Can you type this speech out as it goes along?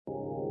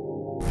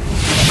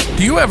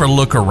Do you ever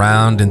look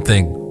around and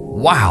think,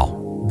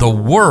 wow, the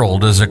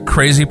world is a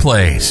crazy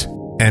place,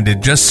 and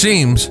it just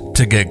seems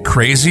to get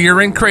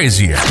crazier and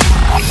crazier?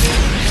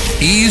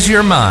 Ease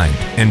your mind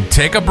and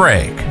take a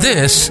break.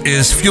 This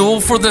is Fuel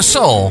for the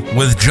Soul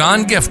with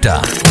John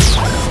Giftah.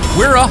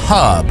 We're a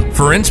hub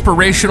for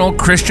inspirational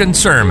Christian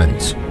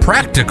sermons,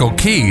 practical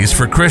keys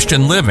for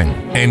Christian living,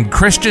 and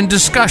Christian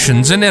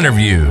discussions and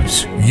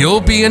interviews.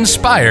 You'll be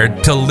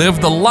inspired to live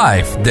the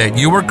life that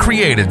you were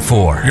created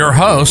for. Your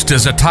host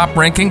is a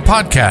top-ranking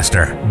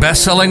podcaster,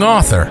 best-selling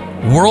author,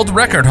 world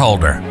record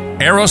holder,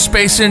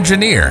 aerospace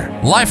engineer,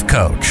 life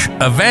coach,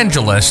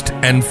 evangelist,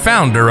 and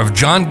founder of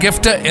John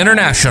Giftah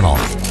International.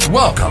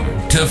 Welcome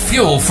to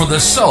Fuel for the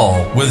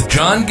Soul with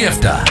John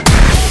Giftah.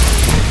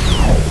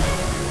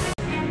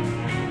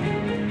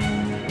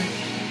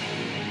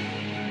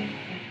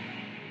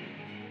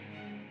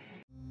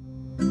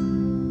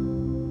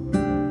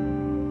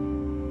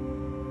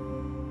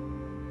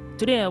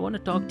 Today I want to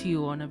talk to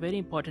you on a very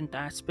important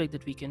aspect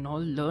that we can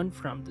all learn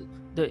from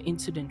the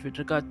incident with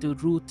regard to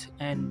Ruth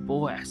and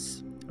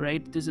Boaz.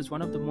 Right? This is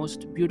one of the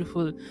most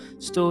beautiful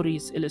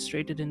stories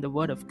illustrated in the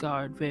Word of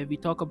God, where we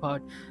talk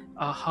about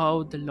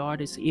how the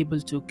Lord is able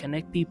to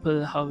connect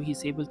people, how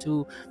He's able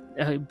to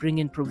bring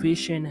in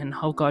provision, and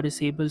how God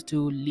is able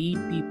to lead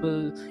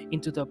people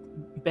into the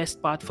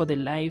best path for their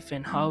life,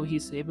 and how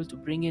He's able to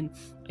bring in,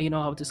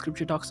 how the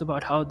scripture talks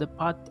about how the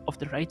path of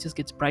the righteous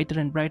gets brighter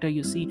and brighter.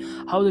 You see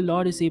how the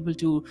Lord is able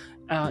to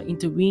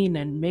intervene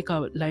and make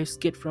our lives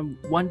get from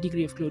one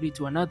degree of glory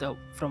to another,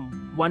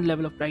 from one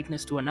level of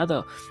brightness to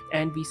another.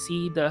 And we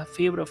see the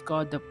favor of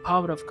God, the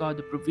power of God,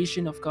 the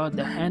provision of God,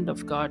 the hand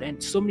of God,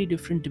 and so many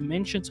different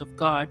dimensions of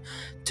God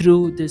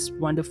through this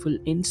wonderful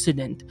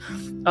incident.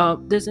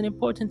 There's an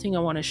important thing I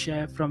want to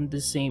share from the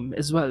same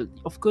as well.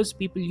 Of course,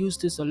 people use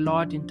this a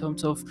lot in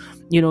terms of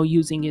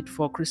using it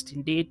for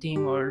Christian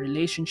dating or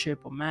relationship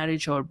or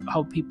marriage, or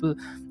how people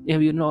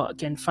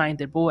can find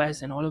their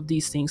Boaz and all of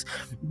these things.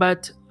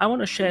 But I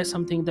want to share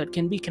something that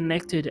can be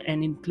connected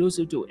and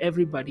inclusive to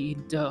everybody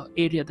in the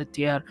area that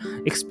they are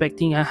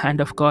expecting a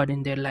hand of God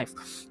in their life.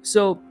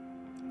 So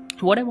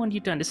what I want you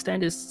to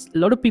understand is, a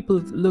lot of people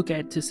look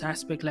at this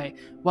aspect like,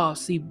 wow,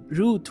 see,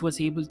 Ruth was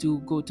able to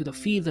go to the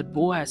field that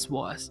Boaz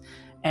was,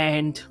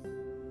 and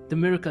the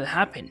miracle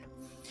happened.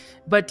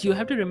 But you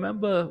have to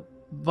remember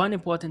one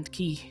important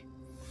key,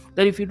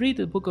 that if you read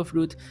the book of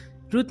Ruth,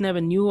 Ruth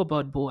never knew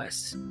about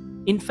Boaz.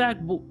 In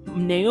fact,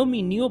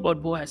 Naomi knew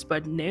about Boaz,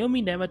 but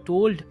Naomi never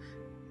told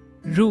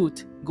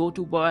Ruth, go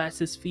to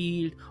Boaz's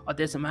field, or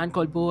there's a man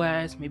called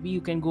Boaz, maybe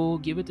you can go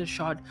give it a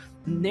shot.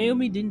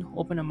 Naomi didn't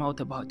open her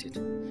mouth about it.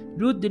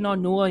 Ruth did not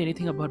know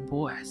anything about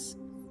Boaz,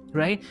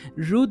 right?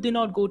 Ruth did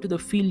not go to the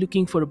field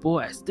looking for a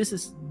Boaz. This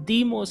is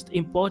the most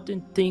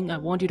important thing I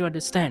want you to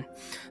understand.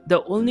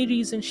 The only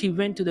reason she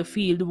went to the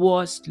field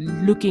was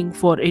looking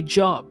for a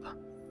job,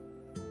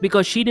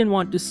 because she didn't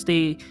want to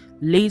stay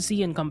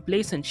lazy and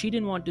complacent. She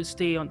didn't want to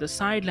stay on the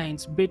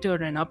sidelines, bitter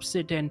and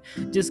upset and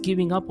just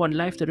giving up on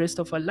life the rest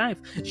of her life.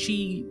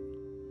 She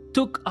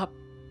took up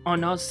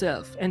on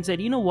herself and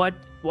said, you know what,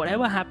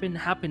 whatever happened,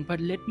 but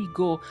let me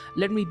go,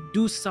 let me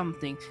do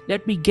something,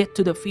 let me get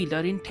to the field.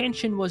 Her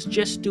intention was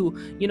just to,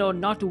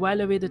 not to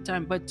while away the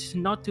time, but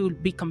not to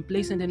be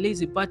complacent and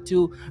lazy, but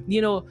to,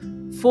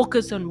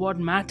 focus on what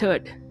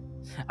mattered.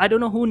 I don't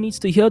know who needs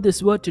to hear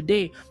this word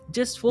today.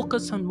 Just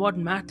focus on what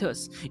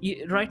matters.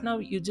 Right now,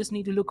 you just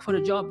need to look for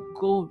a job.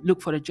 Go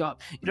look for a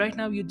job. Right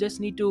now, you just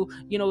need to,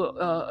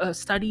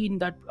 study in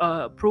that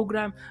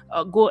program.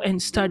 Go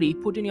and study.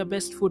 Put in your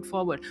best foot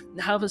forward.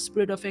 Have a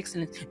spirit of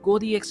excellence. Go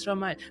the extra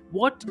mile.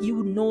 What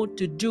you know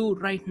to do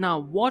right now,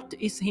 what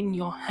is in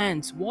your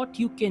hands, what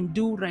you can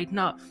do right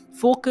now,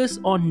 focus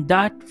on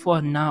that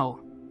for now.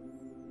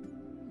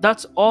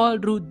 That's all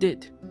Ruth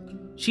did.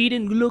 She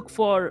didn't look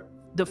for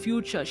the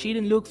future. She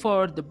didn't look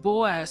for the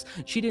Boaz.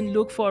 She didn't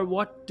look for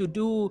what to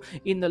do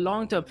in the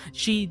long term.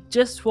 She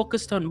just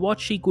focused on what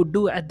she could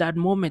do at that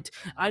moment.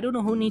 I don't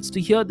know who needs to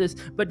hear this,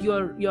 but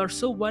you're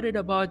so worried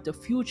about the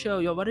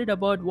future. You're worried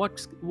about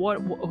what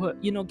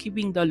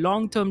keeping the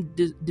long term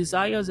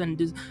desires and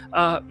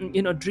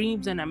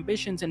dreams and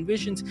ambitions and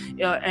visions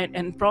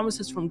and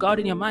promises from God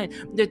in your mind,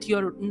 that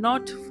you're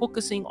not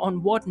focusing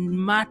on what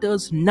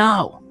matters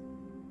now.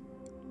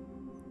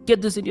 Get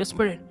this in your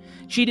spirit.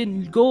 She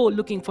didn't go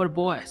looking for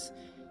Boaz.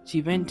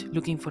 She went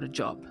looking for a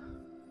job.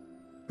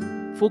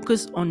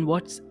 Focus on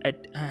what's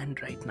at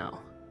hand right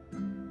now.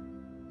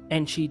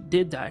 And she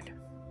did that.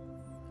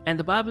 And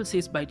the Bible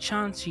says by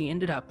chance she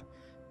ended up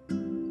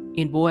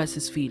in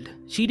Boaz's field.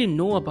 She didn't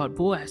know about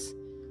Boaz.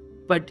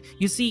 But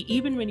you see,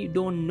 even when you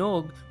don't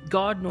know,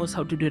 God knows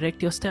how to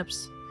direct your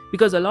steps.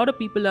 Because a lot of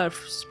people are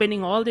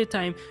spending all their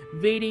time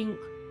waiting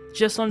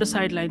just on the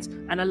sidelines,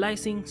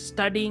 analyzing,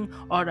 studying,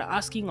 or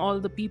asking all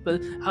the people,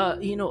 can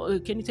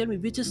you tell me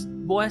which is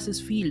Boaz's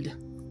field?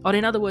 Or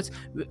in other words,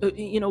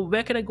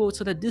 where can I go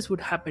so that this would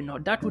happen or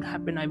that would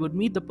happen? I would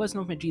meet the person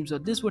of my dreams, or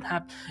this would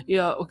happen,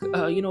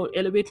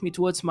 elevate me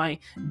towards my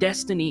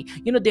destiny.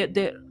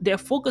 Their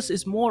focus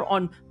is more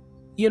on,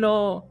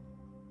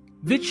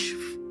 which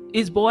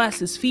is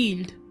Boaz's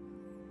field,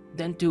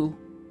 than to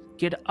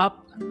get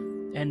up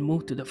and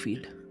move to the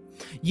field.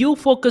 You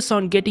focus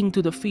on getting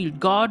to the field,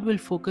 God will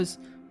focus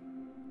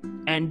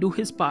and do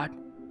his part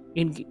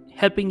in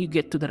helping you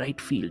get to the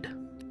right field.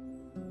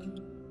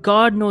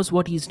 God knows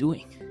what he's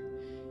doing.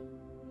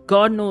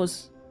 God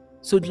knows,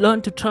 so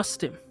learn to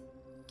trust him.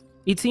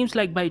 It seems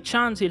like by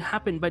chance it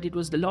happened, but it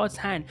was the Lord's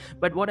hand.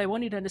 But what I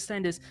want you to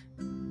understand is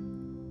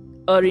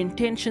her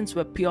intentions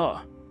were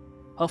pure.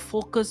 Her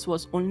focus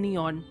was only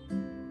on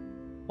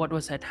what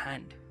was at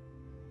hand.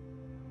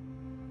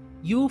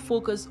 You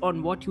focus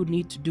on what you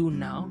need to do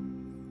now,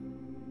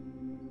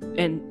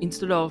 and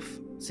instead of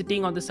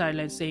sitting on the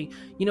sidelines saying,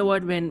 you know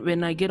what,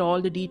 when I get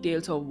all the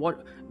details of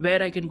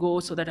where I can go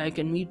so that I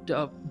can meet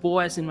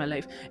Boaz in my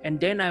life, and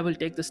then I will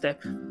take the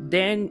step,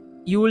 then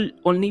you will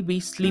only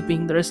be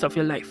sleeping the rest of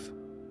your life.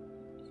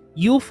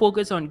 You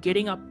focus on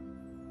getting up,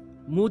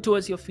 move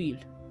towards your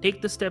field,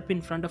 take the step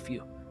in front of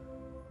you.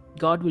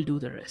 God will do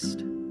the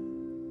rest.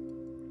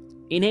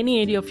 In any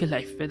area of your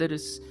life, whether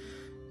it's,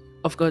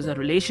 of course, a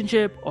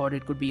relationship, or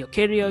it could be your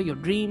career, your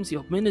dreams,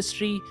 your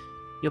ministry,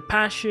 your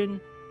passion,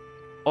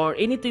 or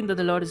anything that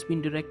the Lord has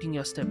been directing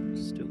your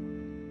steps to.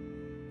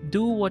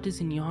 Do what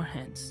is in your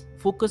hands.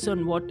 Focus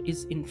on what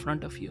is in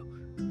front of you.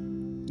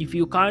 If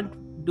you can't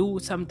do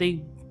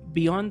something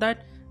beyond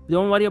that,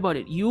 don't worry about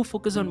it. You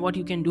focus on what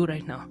you can do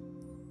right now.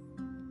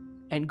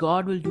 And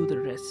God will do the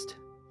rest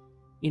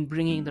in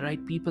bringing the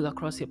right people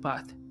across your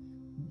path.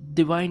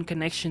 Divine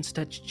connections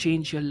that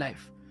change your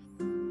life.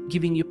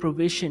 Giving you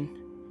provision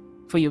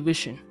for your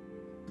vision.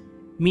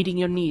 Meeting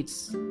your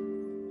needs.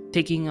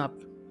 Taking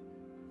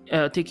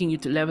you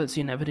to levels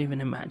you never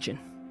even imagined.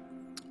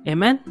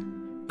 Amen.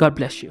 God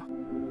bless you.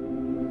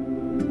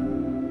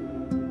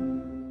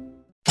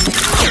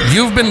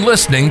 You've been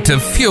listening to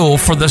Fuel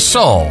for the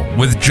Soul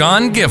with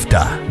John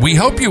Giftah. We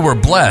hope you were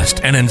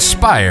blessed and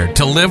inspired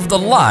to live the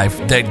life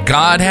that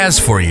God has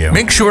for you.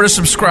 Make sure to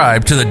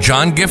subscribe to the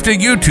John Giftah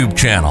YouTube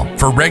channel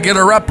for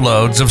regular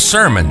uploads of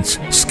sermons,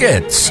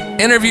 skits,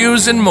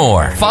 interviews, and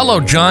more. Follow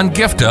John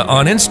Giftah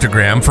on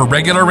Instagram for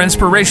regular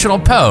inspirational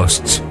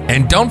posts.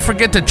 And don't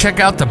forget to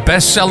check out the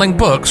best-selling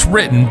books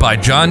written by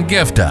John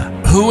Giftah.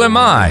 Who Am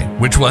I?,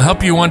 which will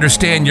help you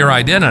understand your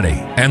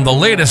identity, and the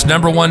latest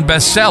 #1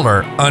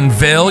 bestseller,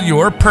 Unveil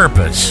Your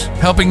Purpose,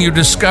 helping you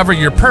discover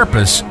your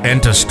purpose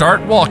and to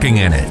start walking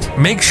in it.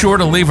 Make sure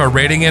to leave a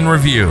rating and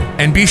review,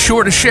 and be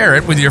sure to share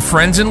it with your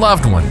friends and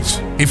loved ones.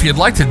 If you'd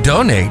like to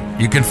donate,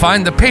 you can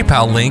find the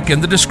PayPal link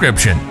in the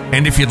description.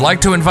 And if you'd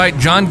like to invite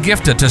John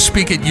Giftah to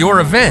speak at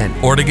your event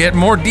or to get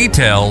more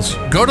details,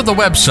 go to the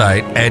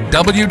website at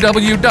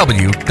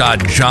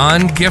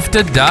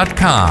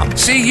www.johngiftah.com.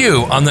 See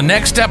you on the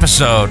next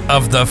episode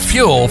of The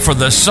Fuel for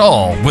the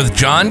Soul with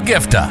John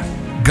Giftah.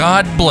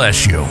 God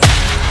bless you.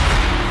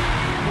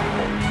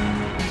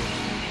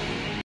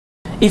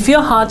 If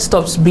your heart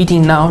stops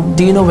beating now,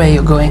 do you know where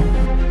you're going?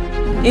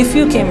 If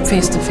you came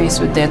face to face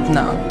with death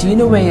now, do you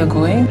know where you're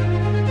going?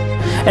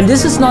 And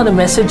this is not a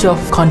message of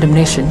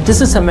condemnation.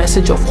 This is a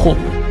message of hope.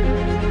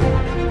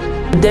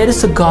 There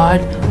is a God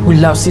who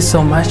loves you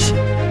so much.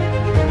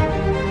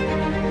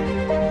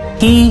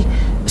 He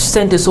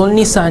sent His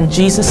only Son,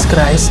 Jesus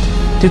Christ,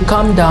 to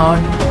come down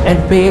and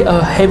pay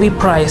a heavy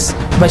price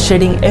by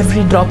shedding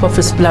every drop of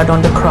His blood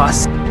on the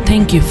cross.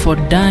 Thank you for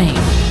dying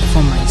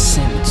for my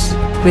sins.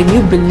 When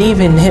you believe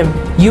in Him,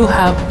 you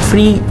have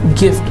free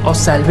gift of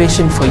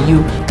salvation for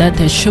you that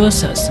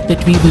assures us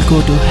that we will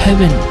go to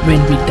heaven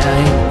when we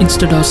die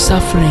instead of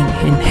suffering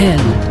in hell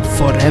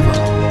forever.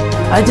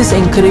 I just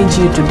encourage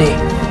you today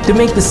to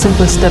make the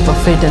simple step of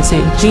faith and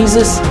say,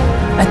 Jesus,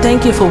 I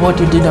thank you for what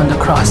you did on the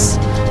cross.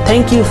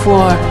 Thank you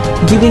for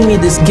giving me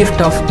this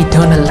gift of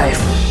eternal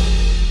life.